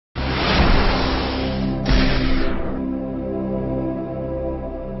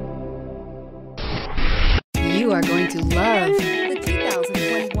You are going to love the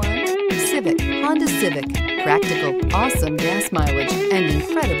 2021 Civic, Honda Civic. Practical, awesome gas mileage, and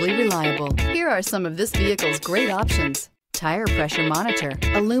incredibly reliable. Here are some of this vehicle's great options: tire pressure monitor,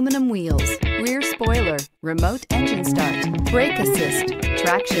 aluminum wheels, rear spoiler, remote engine start, brake assist,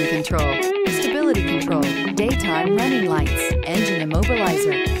 traction control, stability control, daytime running lights, engine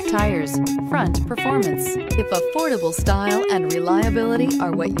immobilizer, tires, front performance. If affordable style and reliability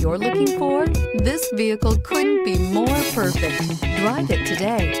are what you're looking for, this vehicle couldn't be more perfect. Drive it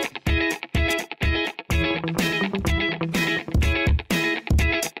today.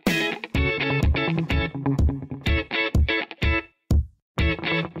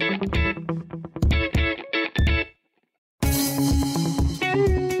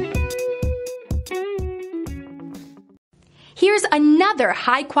 Here's another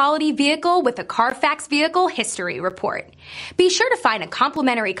high-quality vehicle with a Carfax Vehicle History Report. Be sure to find a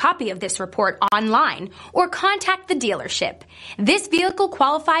complimentary copy of this report online or contact the dealership. This vehicle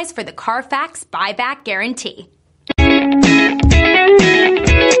qualifies for the Carfax Buyback Guarantee.